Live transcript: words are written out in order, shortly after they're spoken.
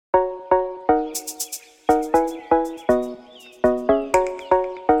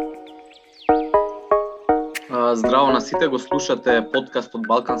Здраво на сите, го слушате подкаст од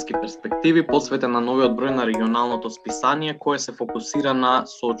Балкански перспективи, посветен на новиот број на регионалното списание, кое се фокусира на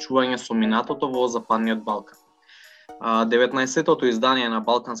соочување со минатото во Западниот Балкан. 19-тото издание на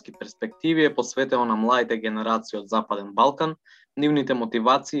Балкански перспективи е посветено на младите генерации од Западен Балкан, нивните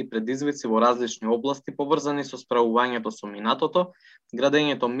мотивации и предизвици во различни области поврзани со справувањето со минатото,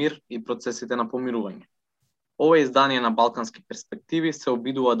 градењето мир и процесите на помирување. Ова издание на Балкански перспективи се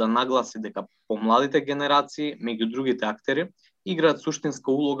обидува да нагласи дека помладите генерации, меѓу другите актери, играат суштинска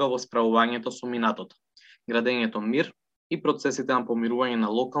улога во справувањето со минатото, градењето мир и процесите на помирување на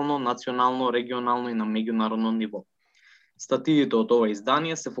локално, национално, регионално и на меѓународно ниво. Статиите од ова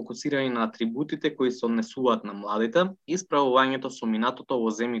издание се фокусирани на атрибутите кои се однесуваат на младите и справувањето со минатото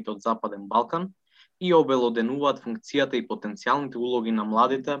во земјите од Западен Балкан и обелоденуваат функцијата и потенцијалните улоги на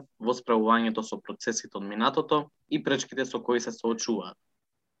младите во справувањето со процесите од минатото и пречките со кои се соочуваат.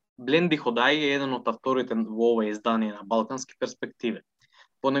 Blendi Hodai е еден од авторите во ова издание на Балкански перспективи.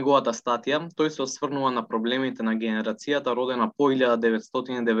 Во неговата статија, тој се осврнува на проблемите на генерацијата родена по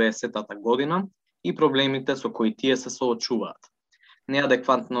 1990 година и проблемите со кои тие се соочуваат.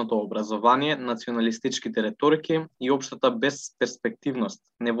 Неадекватното образование, националистичките реторики и општата безперспективност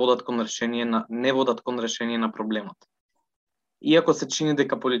не водат кон решение на проблемот. Иако се чини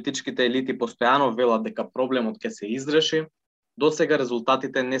дека политичките елити постојано велат дека проблемот ќе се изреши, досега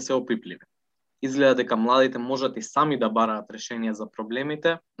резултатите не се опипливи. Изгледа дека младите можат и сами да бараат решенија за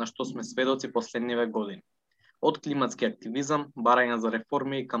проблемите, на што сме сведоци последниве години. Од климатски активизам, барање за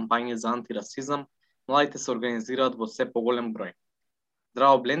реформи и кампањи за антирасизам, младите се организираат во се поголем број.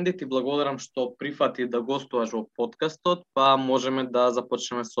 Здраво, Бленди, ти благодарам што прифати да гостуваш во подкастот, па можеме да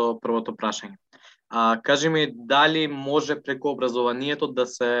започнеме со првото прашање. Кажи ми, дали може преку образованието да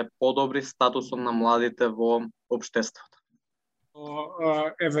се подобри статусот на младите во општеството?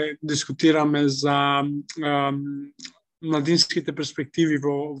 Еве, дискутираме за младинските перспективи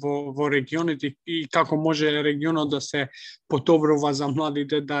во регионите и како може регионот да се подобрува за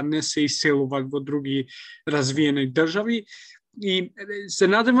младите, да не се иселуваат во други развиени држави. И се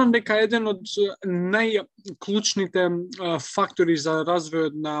надевам дека еден од најклучните фактори за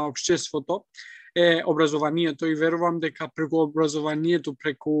развојот на општеството е образованието и верувам дека преку образованието,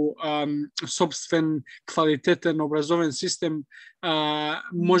 преку собствен квалитетен образовен систем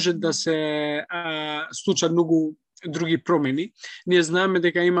може да се случат многу други промени. Ние знаеме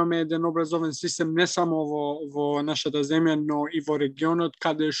дека имаме еден образовен систем не само во нашата земја, но и во регионот,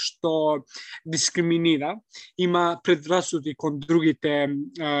 каде што дискриминира, има предрасуди кон другите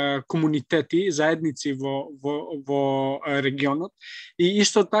комунитети, заедници во регионот и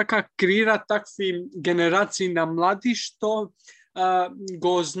исто така креира такви генерации на млади што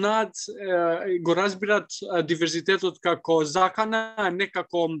го знаат, го разбират диверзитетот како закана, а не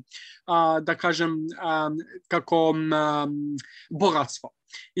како, да кажем, како богатство.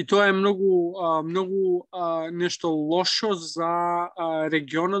 И тоа е многу нешто лошо за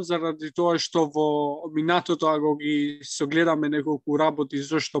регионот, заради тоа што во минатото, ако ги согледаме неколку работи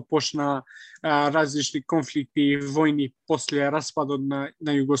зашто почна различни конфликти и војни после распадот на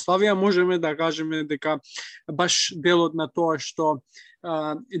Југославија, можеме да кажеме дека баш делот на тоа што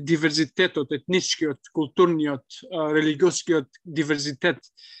диверзитетот, етничкиот, културниот, религиоскиот диверзитет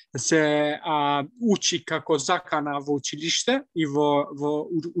се учи како закана во училиште и во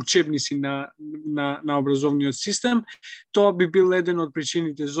учебници на образовниот систем, тоа би бил еден од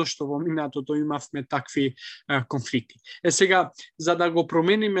причините зашто во минатото имавме такви конфликти. Сега, за да го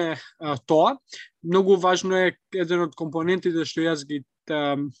промениме тоа, многу важно е еден од компонентите што јас ги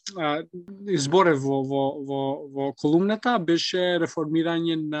изборев во колумната беше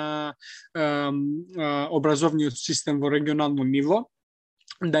реформирање на образовниот систем во регионално ниво,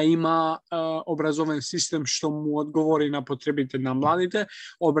 да има образовен систем што му одговори на потребите на младите,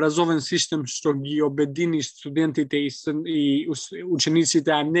 образовен систем што ги обедини студентите и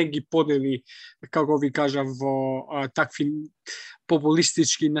учениците, а не ги подели, како ви кажав, во такви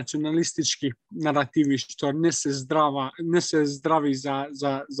популистички, националистички наративи што не се здрави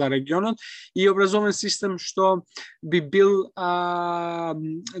за регионот, и образовен систем што би бил,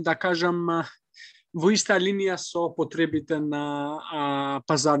 да кажам, во иста линија со потребите на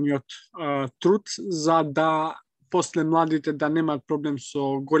пазарниот труд, за да после младите да немаат проблем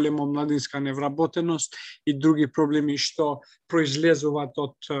со голема младинска невработеност и други проблеми што произлезуваат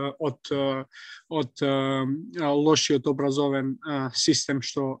од лошиот образовен систем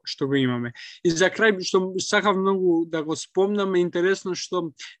што го имаме. И за крај што сакав многу да го спомнам, е интересно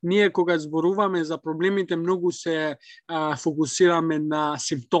што ние кога зборуваме за проблемите многу се фокусираме на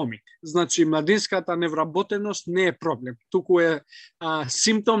симптоми. Значи младинската невработеност не е проблем, туку е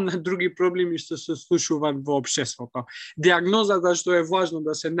симптом на други проблеми што се случуваат во општеството. Диагнозата што е важно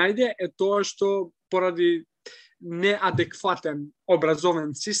да се најде е тоа што поради неадекватен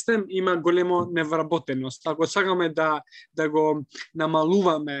образовен систем има големо невработеност. Ако сакаме да го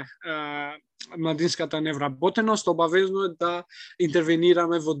намалуваме младинската невработеност, обавезно е да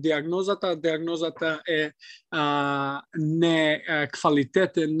интервенираме во диагнозата. Диагнозата е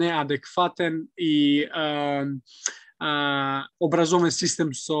неквалитетен, неадекватен и образовен систем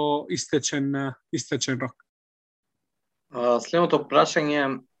со истечен рок. Следното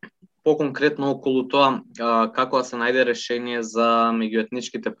прашање поконкретно околу тоа како да се најде решение за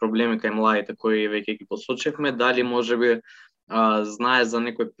меѓуетничките проблеми кај младите кои веќе ги посочевме, дали можеби знае за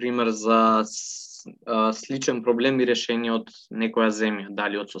некој пример за сличен проблем и решение од некоја земја,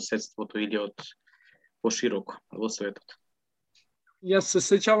 дали од соседството или од пошироко во светот? Јас се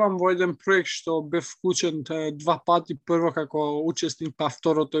сеќавам во еден проект што бев вклучен 2 пати, прво како учесник, па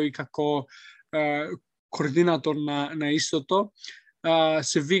второто и како координатор на истото.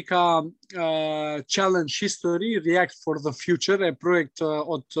 Се вика Challenge History, React for the Future, е проект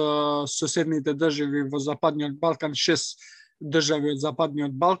од соседните држави во Западниот Балкан, 6 држави од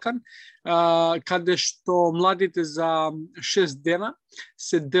Западниот Балкан, каде што младите за 6 дена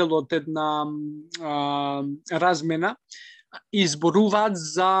се дел од една размена и зборуваат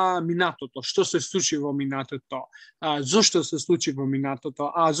за минатото, што се случи во минатото, зошто се случи во минатото,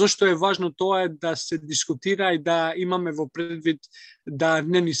 зошто е важно тоа е да се дискутира и да имаме во предвид да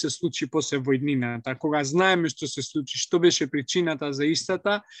не ни се случи после војнината. Кога знаеме што се случи, што беше причината за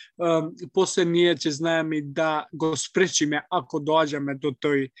истата, после ние ќе знаеме да го спречиме ако доаѓаме до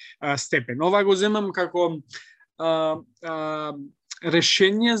тој степен. Ова го земам како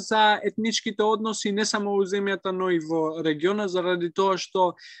решение за етничките односи не само во земјата, но и во региона, заради тоа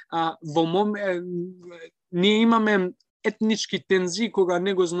што ние имаме етнички тензии кога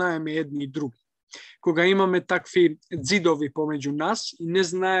не го знаеме едни и други. Кога имаме такви ѕидови помеѓу нас и не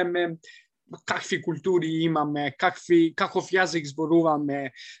знаеме какви култури имаме, каков јазик зборуваме,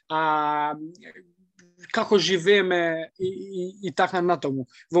 како живееме и така натаму.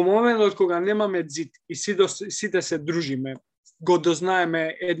 Во моментот кога немаме ѕид и сите се дружиме, го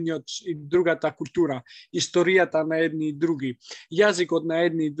дознаеме едниот и другата култура, историјата на едни и други, јазикот на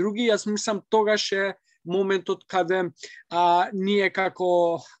едни и други, јас мислам тогаш е моментот каде ние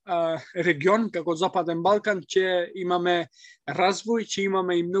како регион, како Западен Балкан, ќе имаме развој, ќе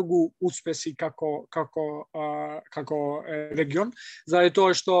имаме и многу успеси како регион, заради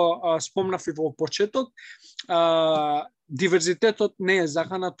тоа што спомнав и во почеток, диверзитетот не е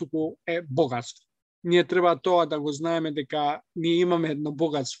закана, туку е богатство. Ние треба тоа да го знаеме дека ние имаме едно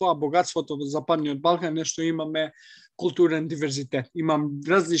богатство, а богатството во Западниот Балкан е што имаме културен диверзитет. Имам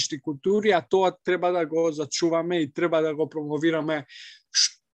различни култури, а тоа треба да го зачуваме и треба да го промовираме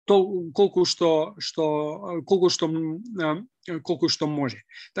колку што може.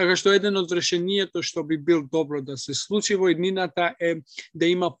 Така што еден од решението што би бил добро да се случи во иднината е да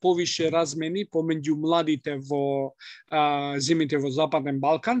има повише размени помеѓу младите во земјите во Западен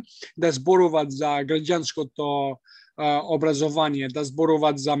Балкан, да зборуваат за граѓанското образование, да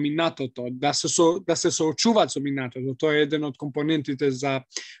зборуваат за минатото, да се соочуваат со минатото. Тоа е еден од компонентите за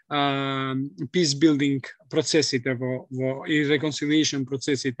peace building процесите и reconciliation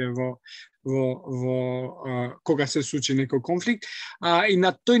процесите во кога се случи некој конфликт. И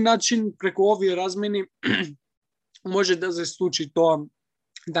на тој начин, преку овие размени, може да се случи тоа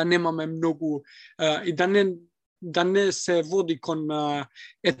да немаме многу и да не се води кон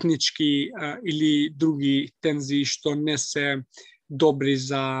етнички или други тензии што не се добри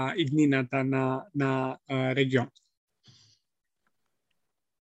за иднината на регион.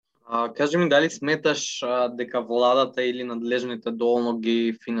 Кажи ми, дали сметаш дека владата или надлежните доволно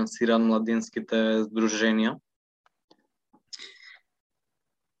ги финансираат младинските здруженија?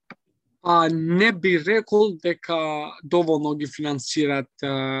 Не би рекол дека доволно ги финансираат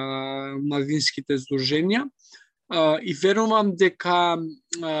младинските здруженија. И верувам дека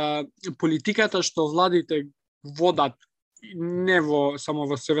политиката што владите водат не само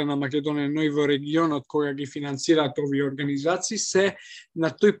во Северна Македонија, но и во регионот кога ги финансираат овие организации, се на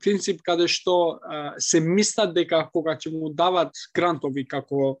тој принцип каде што се мислат дека кога ќе му дават грантови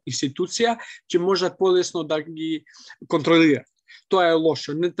како институција, ќе можат полесно да ги контролираат. Тоа е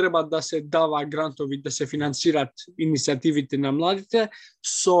лошо. Не треба да се дава грантови, да се финансираат иницијативите на младите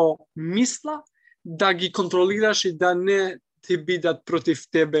со мисла да ги контролираш и да не ти бидат против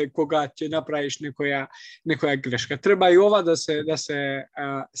тебе кога ќе направиш некоја грешка. Треба и ова да се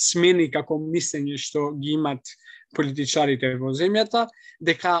смени како мислење што ги имат политичарите во земјата,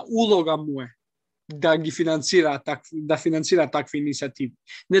 дека улога му е да ги финансира такви иницијативи.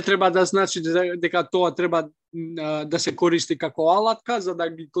 Не треба да значи дека тоа треба да се користи како алатка за да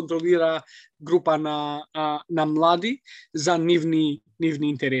ги контролира група на млади за нивни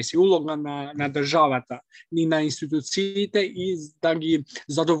интереси. Улога на државата и на институциите и да ги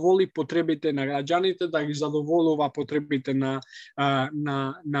задоволи потребите на граѓаните, да ги задоволува потребите на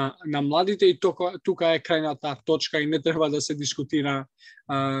младите и тука е крајната точка и не треба да се дискутира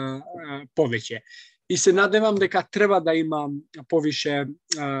повеќе. И се надевам дека треба да има повише,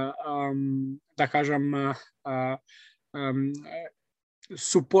 да кажам,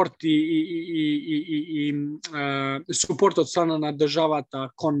 супорт и супорт од страна на државата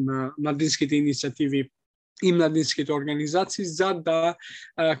кон младинските иницијативи и младинските организации за да,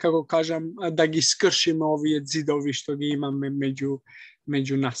 како кажам, да ги скршиме овие ѕидови што ги имаме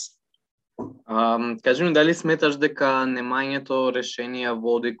меѓу нас. Кажи ми, дали сметаш дека немањето решенија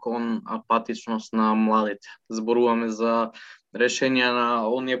води кон апатичност на младите? Зборуваме за решенија на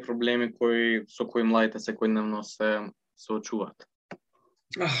оние проблеми со кои младите секојдневно се соочуваат.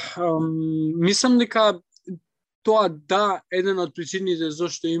 Мислам дека тоа еден од причините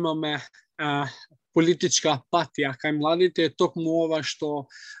зашто имаме политичка апатија кај младите е токму ова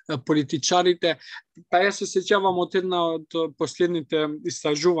што политичарите, па јас се сеќавам од една од последните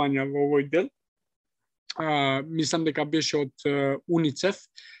истражувања во овој дел, мислам дека беше од УНИЦЕФ,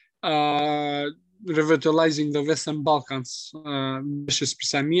 Revitalizing the Western Balkans беше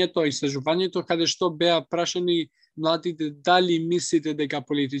списанието, истражувањето, каде што беа прашани младите дали мислите дека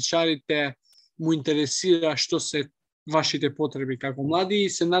политичарите му интересира што се вашите потреби како млади и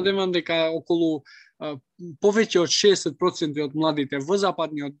се надевам дека околу повеќе од 60% од младите во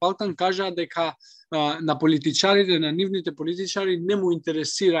Западниот Балкан кажаа дека на политичарите, на нивните политичари не му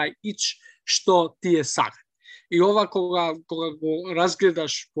интересира ич што тие сакаат. И ова кога го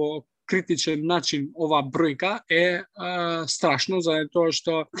разгледаш по критичен начин ова бројка е страшно, за тоа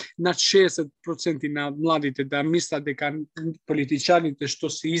што над 60% на младите да мислат дека политичарите што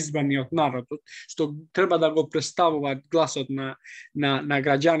се избрани од народот, што треба да го представуваат гласот на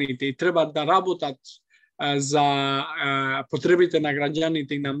граѓаните и треба да работат за потребите на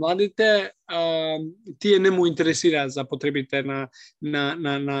граѓаните и на младите, тие не му интересираат за потребите на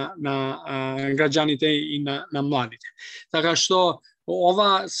граѓаните и на младите. Така што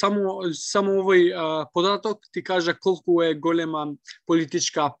ова само овој податок ти кажа колку е голема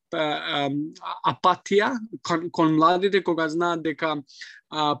политичка апатија кон младите кога знаат дека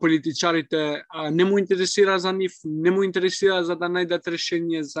политичарите не му интересира за нив, не му интересира за да најдат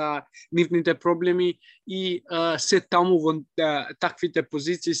решение за нивните проблеми и се таму во таквите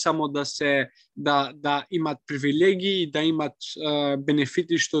позиции само да имат привилегии, да имат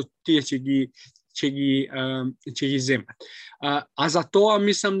бенефити што тие ќе ги земат. А за тоа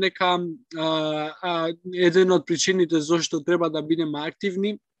мислам дека еден од причините зашто треба да бидеме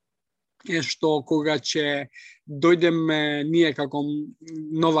активни е што кога ќе дојдеме ние како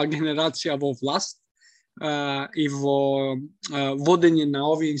нова генерација во власт и во водење на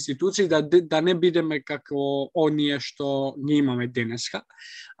овие институции, да не бидеме како оние што ги имаме денеска,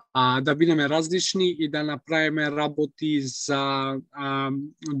 да бидеме различни и да направиме работи за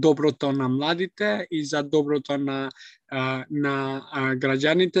доброто на младите и за доброто на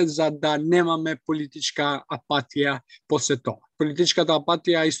граѓаните, за да немаме политичка апатија после тоа. Политичката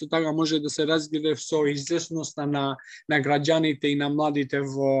апатија исто така може да се разгледа со известноста на граѓаните и на младите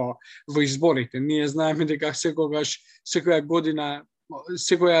во изборите. Ние знаеме дека секоја година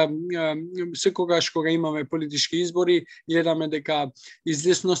секогаш кога имаме политички избори, гледаме дека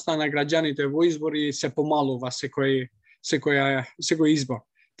известноста на граѓаните во избори се помалува секој избор.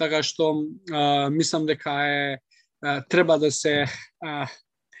 Така што мислам дека треба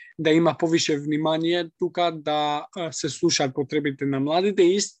да има повише внимание тука, да се слушаат потребите на младите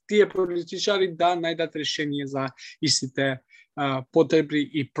и тие политичари да најдат решение за истите потреби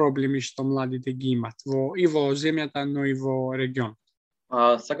и проблеми што младите ги имат и во земјата, но и во регион.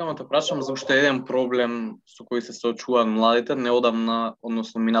 Сакам да те прашам за уште еден проблем со кој се соочуваат младите. Неодамна,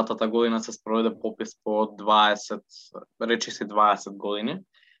 односно минатата година, се спроведе попис по 20 години.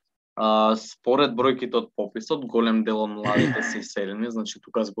 Според бројките од пописот, голем дел од младите се иселени, значи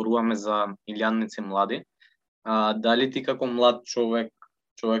тука зборуваме за илјадници млади. Дали ти како млад човек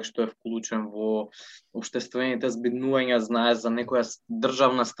што е вклучен во општествените збиднувања, знаеш за некоја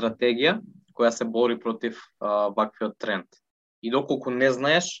државна стратегија која се бори против ваквиот тренд? И доколку не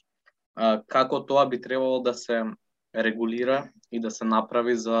знаеш, како тоа би требало да се регулира и да се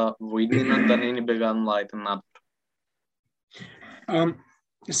направи за во иднина да не ни бегаат младите надвор?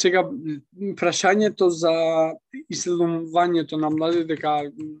 Сега, прашањето за исследувањето на младите,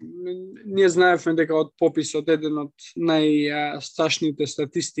 дека ние знаевме дека од пописот еден од најстрашните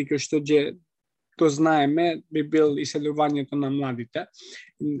статистики што то знаеме би бил исследувањето на младите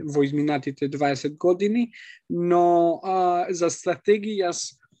во изминатите 20 години, но за стратегии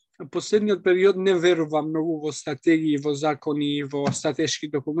јас последниот период не верувам многу во стратегии, во закони и во стратешки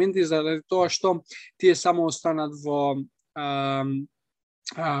документи, заради тоа што тие само останат во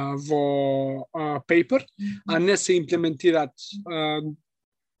paper, а не се имплементираат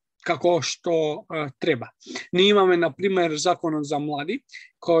како што треба. Ние имаме, например, законот за млади,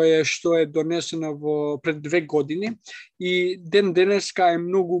 кој што е донесено пред 2 години и ден денеска е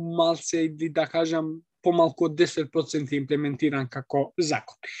многу малце, или да кажам, помалку од 10% имплементиран како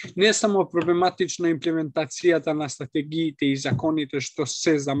закон. Не само проблематично имплементацијата на стратегиите и законите што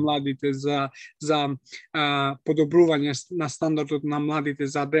се за младите, за подобрување на стандардот на младите,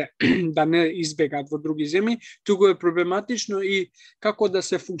 за да не избегаат во други земји, туку е проблематично и како да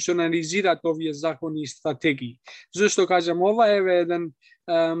се функционализираат овие закони и стратегии. Зошто кажам ова? Еве еден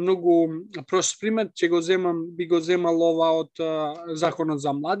многу прост пример, би го земал ова од законот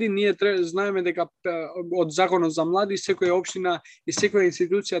за млади. Ние знаеме дека од законот за млади секоја општина и секоја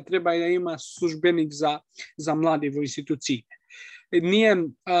институција треба да има службеник за млади во институциите. Ние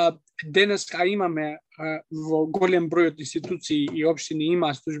денеска имаме во голем број од институции и општини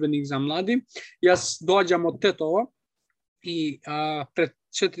има службеник за млади. Јас доаѓам од Тетово и пред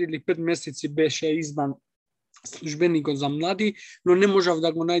 4 или 5 месеци беше избран службеникот за млади, но не можав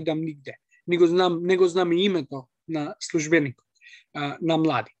да го најдам нигде. Не го знам и името на службеникот на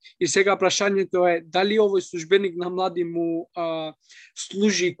млади. И сега прашањето е дали овој службеник на млади му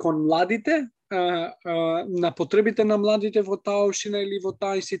служи кон младите, на потребите на младите во таа општина или во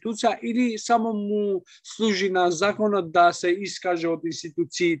таа институција, или само му служи на законот да се искаже од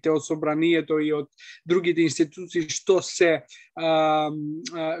институциите, од собранието и од другите институции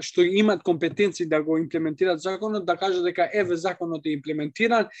што имаат компетенции да го имплементираат законот, да кажат дека еве законот е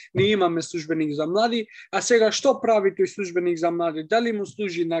имплементиран, ние имаме службеник за млади, а сега што прави тој службеник за млади? Дали му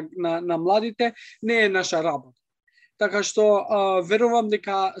служи на младите? Не е наша работа. Така што верувам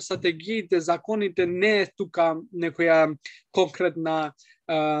дека стратегиите, законите не е тука некоја конкретно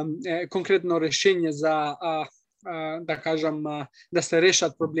решение за да кажам да се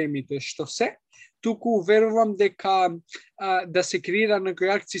решат проблемите што се. Туку верувам дека да се креира некој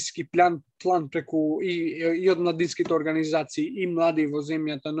акцијски план преку и од младинските организации и млади во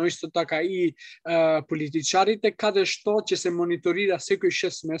земјата, но исто така и политичарите, каде што ќе се мониторира секој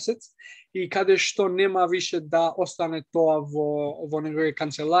 6 месец и каде што нема више да остане тоа во некоја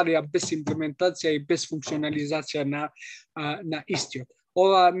канцеларија без имплементација и без функционализација на истиот.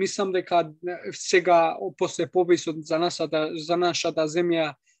 Ова мислам дека сега после пописот за нашата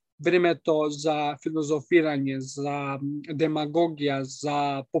земја времето за филозофирање, за демагогија,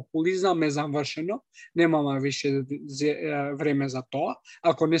 за популизам е завршено. Немаме више време за тоа.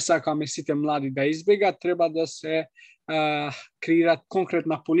 Ако не сакаме сите млади да избегаат, треба да се креира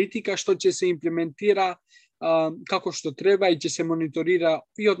конкретна политика што ќе се имплементира како што треба и ќе се мониторира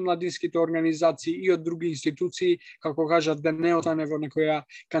и од младинските организации и од други институции, како кажат, да не остане во некоја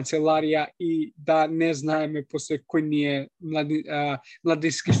канцеларија и да не знаеме после кој ни е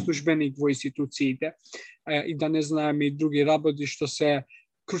младински службеник во институциите и да не знаеме и други работи што се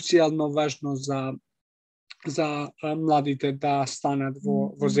круцијално важно за младите да станат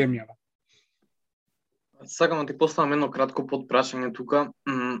во земјава. Сакам да ти поставам едно кратко подпрашање тука.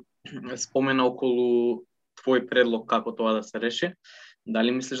 Спомена околу твој предлог како тоа да се реши. Дали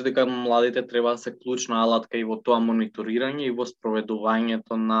мислиш дека младите треба да се клучна алатка и во тоа мониторирање и во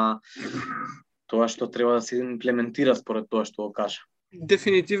спроведувањето на тоа што треба да се имплементира според тоа што го кажа?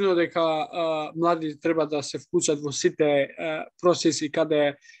 Дефинитивно дека младите треба да се вклучат во сите процеси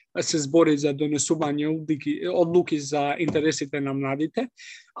каде се збори за донесување одлуки за интересите на младите.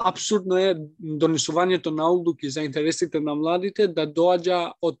 Апсурдно е донесувањето на одлуки за интересите на младите да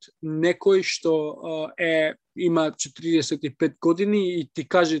доаѓа од некој што има 45 години и ти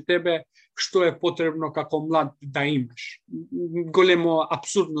каже тебе што е потребно како млад да имаш. Големо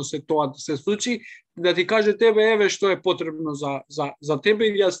апсурдно се тоа да се случи, да ти каже тебе еве што е потребно за тебе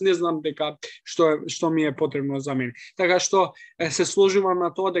и јас не знам дека што ми е потребно за мене. Така што се сложувам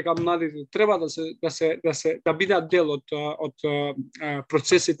на тоа дека младите треба да бидат дел од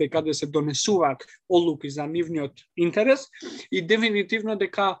процесите каде се донесуваат одлуки за нивниот интерес и дефинитивно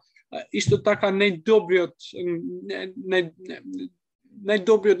дека исто така најдобриот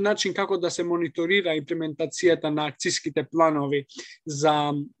начин како да се мониторира имплементацијата на акциските планови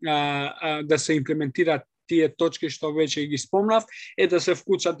за да се имплементираат тие точки што веќе ги спомнав е да се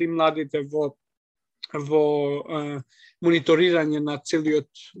вклучат и младите во мониторирање на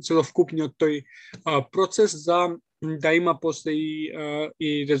целовкупниот тој процес за да има после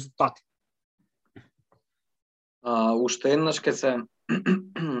и резултати. Уште еднаш ќе се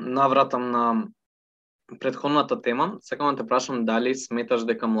навратам на претходната тема. Сакам да те прашам дали сметаш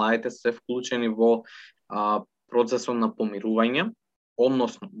дека младите се вклучени во процесот на помирување,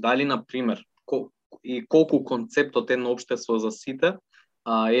 односно дали на пример и колку концептот едно општество за сите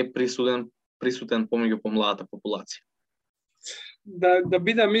е присутен помеѓу помладата популација. Да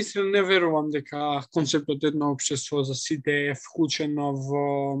бидам искрен, не верувам дека концептот едно општество за сите е вклучено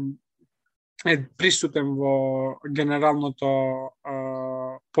е присутен во генералното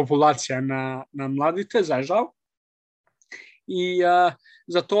популација на младите, за жал. И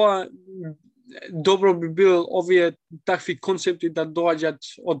затоа добро би бил овие такви концепти да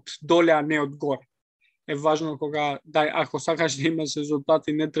доаѓаат од доле, а не од горе. Е важно ако сакаш да имаш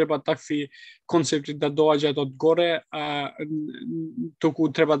резултати, не треба такви концепти да доаѓаат од горе,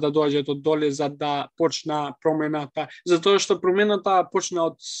 туку треба да доаѓаат од доле за да почна промената, затоа што промената почна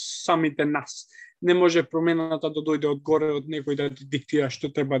од самите нас. Не може промената да дојде од горе од некој да ти диктира што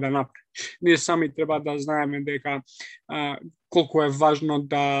треба да направи. Ние сами треба да знаеме дека колку е важно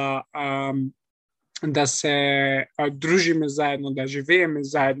да се дружиме заедно, да живееме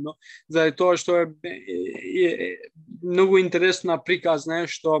заедно, заради тоа што е многу интересна приказна,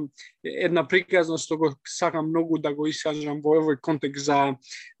 што една приказна што го сакам многу да го искажам во овој контекст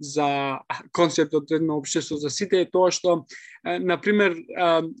за концептот едно општество за сите, е тоа што, например,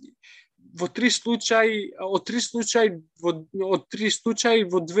 од три случаи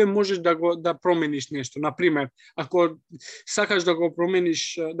во две можеш да промениш нешто. Например, ако сакаш да го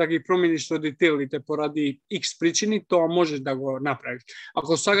промениш, да ги промениш родителите поради X причини, тоа можеш да го направиш.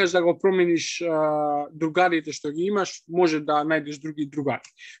 Ако сакаш да го промениш другарите што ги имаш, може да најдеш други другари.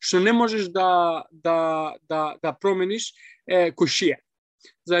 Што не можеш да промениш е кошија.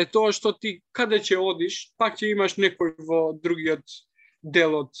 Заради тоа што ти каде ќе одиш, пак ќе имаш некој во другиот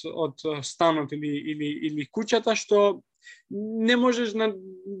дел од станот или куќата што не можеш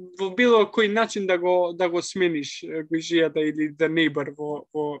во било кој начин да го смениш куќијата или the neighbor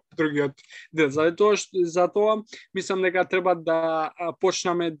во другиот дел. Затоа мислам дека треба да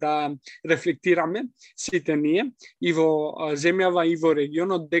почнеме да рефлектираме сите ние и во земјава и во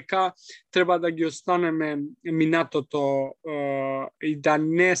регионот дека треба да ги останеме минатото и да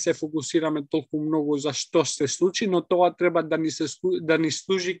не се фокусираме толку многу за што се случи, но тоа треба да ни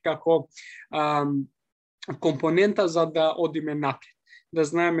служи како компонента за да одиме напред. Да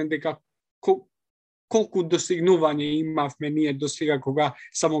знаеме дека колку достигнување имавме ние до сега кога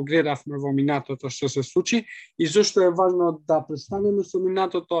само гледавме во минатото што се случи и зашто е важно да престанеме со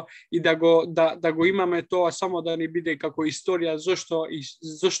минатото и да го имаме тоа само да ни биде како историја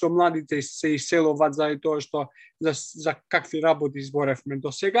зашто младите се иселуваат заради тоа што за какви работи изборевме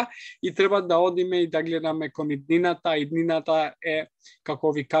до сега и треба да одиме и да гледаме кон иднината. Иднината е,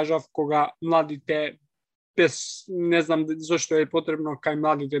 како ви кажав, кога младите не знам зашто е потребно кај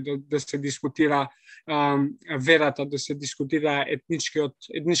младите да се дискутира верата, да се дискутира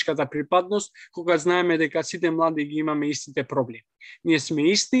етничката припадност, кога знаеме дека сите млади ги имаме истите проблеми. Ние сме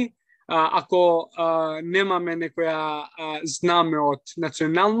исти, ако немаме некоја знаме од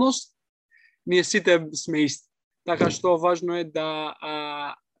националност, ние сите сме исти. Така што важно е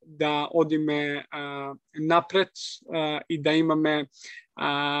да одиме напред и да имаме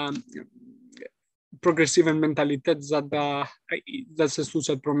прогресивен менталитет за да се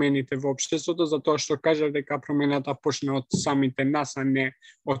случат промените во општеството, затоа што кажа дека промената почне од самите нас, а не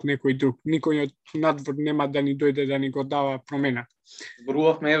од некој друг. Никој од надвор нема да ни дојде да ни го дава промената.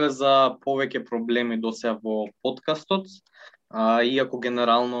 Зборувавме еве за повеќе проблеми досега во подкастот, иако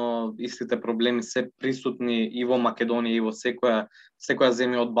генерално истите проблеми се присутни и во Македонија и во секоја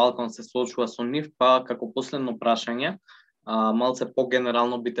земја од Балкан се соочува со нив, па како последно прашање, малце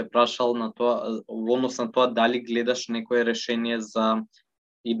по-генерално би те прашал на тоа, во однос на тоа дали гледаш некое решение за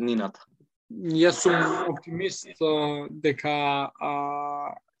иднината? Јас сум оптимист дека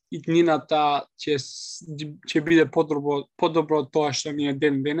иднината ќе биде подобро од тоа што ни е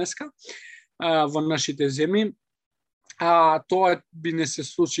ден денеска во нашите земји. Тоа би не се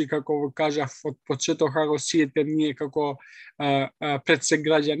случи, како го кажав од почеток, како сиете ние како пред се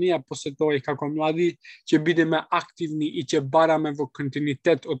граѓани, а после тоа и како млади, ќе бидеме активни и ќе бараме во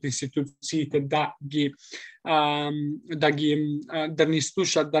континуитет од институциите да ни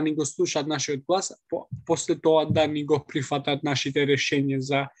слушат, да ни го слушат нашиот глас, после тоа да ни го прифатат нашите решења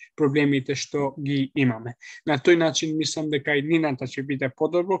за проблемите што ги имаме. На тој начин мислам дека иднината ќе биде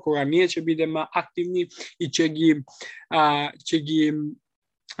подобро кога ние ќе бидеме активни и ќе ги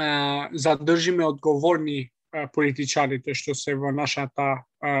задржиме одговорни политичарите што се во нашата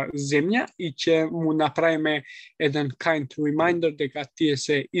земја и ќе му направиме еден kind reminder дека тие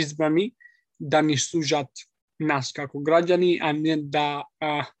се избрани да ни служат нас како граѓани, а не да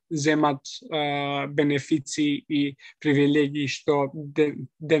земат бенефиции и привилегии што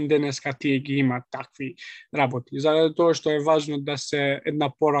ден денеска тие ги имат такви работи. Заради тоа што е важно да се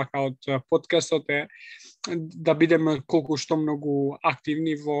една порака од подкастот е да бидеме колку што многу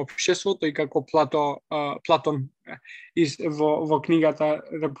активни во општеството и како Платон во книгата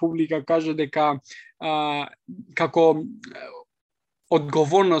Република каже дека како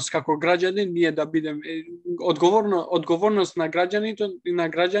одговорност како граѓани ние да бидеме одговорност на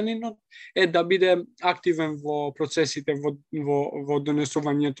граѓанинот е да биде активен во процесите во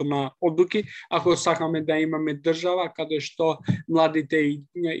донесувањето на одлуки, ако сакаме да имаме држава каде што младите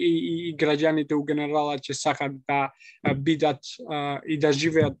и граѓаните у генерала ќе сакат да бидат и да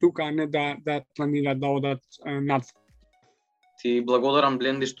живеат тука, а не да планираат да одат надвор. Ти благодарам,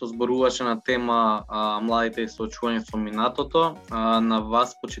 Бленди, што зборуваше на тема младите и соочување со минатото. На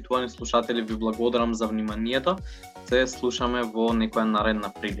вас, почитувани слушатели, ви благодарам за вниманието. Се слушаме во некоја наредна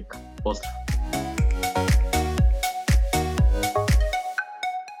прилика. Поздрав!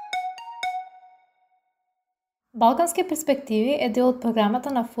 Балкански перспективи е дел од програмата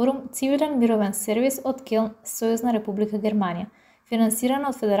на форум Цивилен мировен сервис од Келн, Сојузна Република Германија,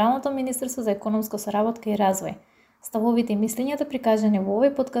 финансирана од Федералното министерство за економска соработка и развој. Ставовите и мислењата прикажани во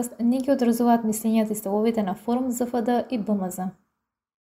овој подкаст не ги одразуваат мислењата и ставовите на форум ЗФД и БМЗ.